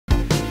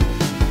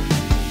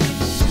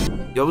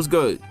Yo, what's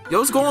good? Yo,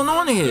 what's going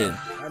on in here?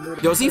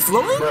 Yo, is he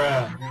floating?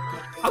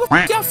 How the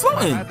fuck y'all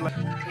floating?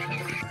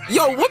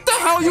 Yo, what the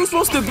hell you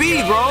supposed to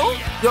be, bro?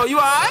 Yo, you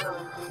alright?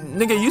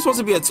 Nigga, you supposed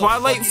to be a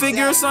Twilight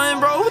figure or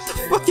something, bro? What the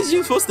fuck is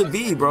you supposed to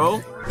be,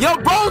 bro? Yo,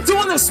 bro,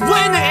 doing the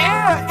split in the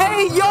air!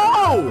 Hey,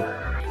 yo!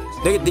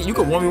 You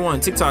could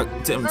 1v1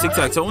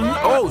 tic-tac-toe him?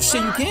 Oh,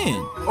 shit, you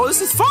can. Oh,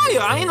 this is fire.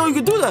 I didn't know you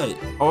could do that.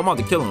 Oh, I'm about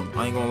to kill him.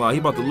 I ain't gonna lie. He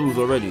about to lose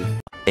already.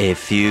 A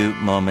few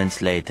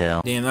moments later.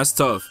 Damn, that's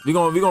tough. We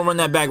gonna run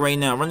that back right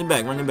now. Run it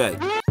back.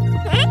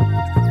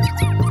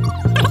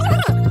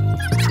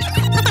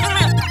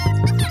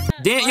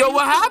 Damn, yo,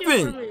 what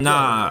happened?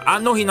 Nah, I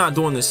know he not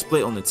doing the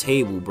split on the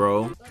table,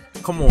 bro.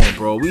 Come on,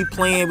 bro. We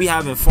playing, we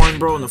having fun,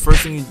 bro. And the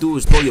first thing you do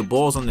is throw your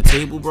balls on the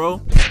table,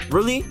 bro.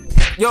 Really?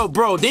 Yo,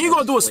 bro, then you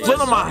gonna do a split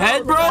on my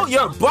head, bro?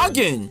 You're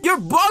bugging. You're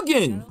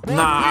bugging.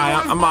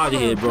 Nah, I'm out of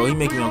here, bro. He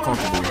making me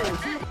uncomfortable.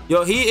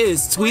 Yo, he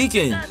is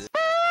tweaking.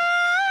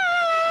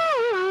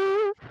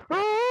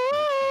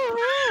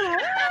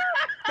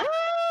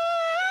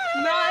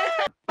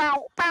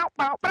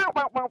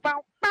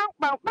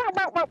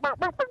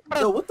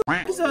 Yo, what the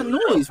f is that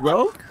noise,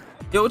 bro?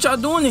 Yo, what y'all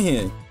doing in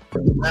here?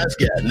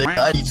 Mascot, nigga,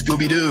 I eat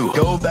Scooby-Doo.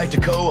 Go back to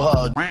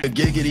Quahog,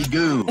 giggity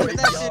goo.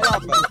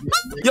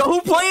 Yo,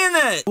 who playing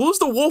that? Who's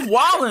the wolf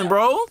wildin',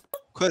 bro?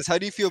 Cuz, how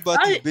do you feel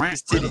about these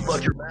biggest titties?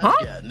 Huh?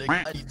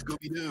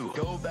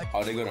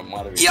 Oh, they gonna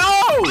moderate. Yo!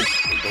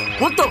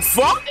 What the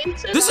fuck?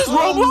 This is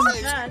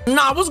Roblox?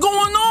 Nah, what's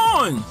going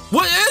on?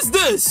 What is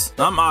this?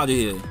 I'm out of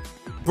here.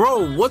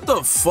 Bro, what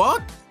the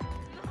fuck?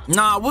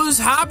 Nah, what is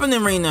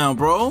happening right now,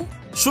 bro?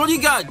 Shorty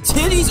got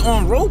titties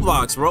on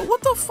Roblox, bro.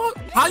 What the fuck?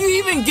 How you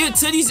even get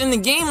titties in the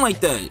game like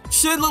that?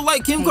 Shit look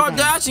like Kim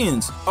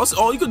Kardashian's.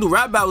 Oh, you could do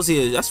rap battles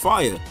here. That's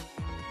fire.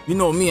 You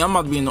know me, I'm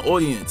about to be in the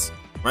audience.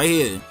 Right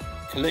here.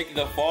 Click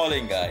the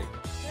falling guy.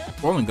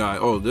 Falling guy.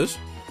 Oh, this?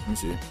 Let me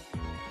see.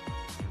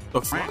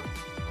 The fuck?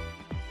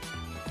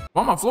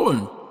 Why am I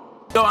floating?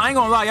 Yo, I ain't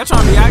gonna lie. Y'all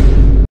trying to be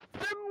acting?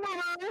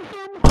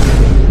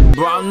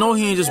 Bro, I know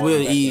he ain't just wear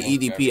the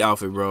EDP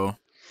outfit, bro.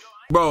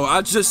 Bro,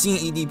 I just seen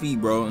EDP,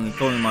 bro, and it's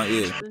calling in my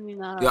ear.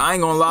 Yo, I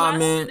ain't gonna lie,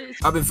 man.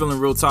 I've been feeling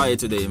real tired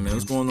today, man.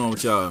 What's going on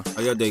with y'all?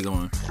 How y'all day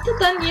going?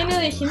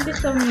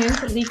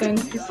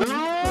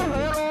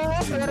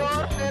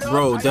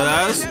 Bro,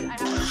 deadass?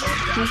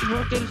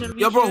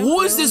 Yo, bro,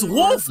 who is this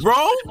wolf,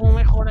 bro?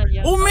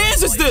 Who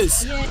mans is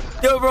this?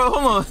 Yo, bro,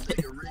 hold on.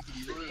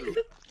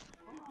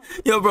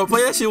 Yo, bro,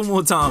 play that shit one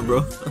more time,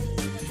 bro.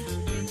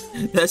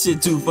 That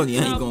shit too funny,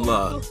 I ain't gonna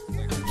lie.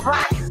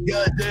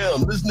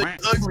 Goddamn, this nigga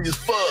ugly as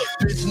fuck.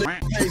 Bitch nigga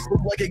face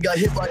look like it got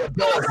hit by a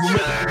dog.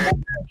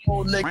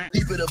 Whole nigga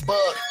deep in a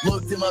bug.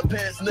 Looked in my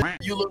pants, nigga.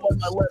 You look like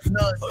my left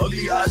nut.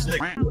 Ugly ass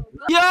nigga.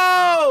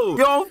 Yo,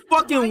 I'm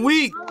fucking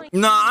weak.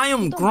 Nah, I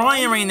am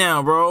crying right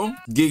now, bro.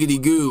 Giggity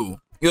goo.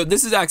 Yo,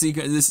 this is actually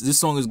this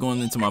song is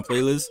going into my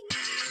playlist.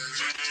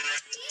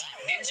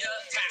 Ninja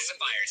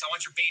pacifiers. I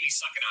want your baby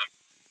sucking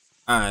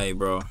on. Alright,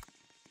 bro.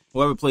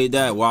 Whoever played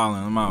that,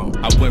 wildin', I'm out.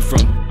 I went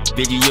from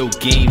video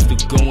games to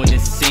going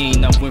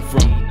insane. I went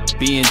from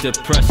being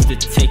depressed to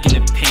taking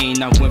the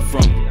pain. I went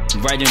from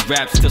writing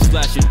raps to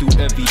slashing through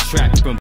every track. From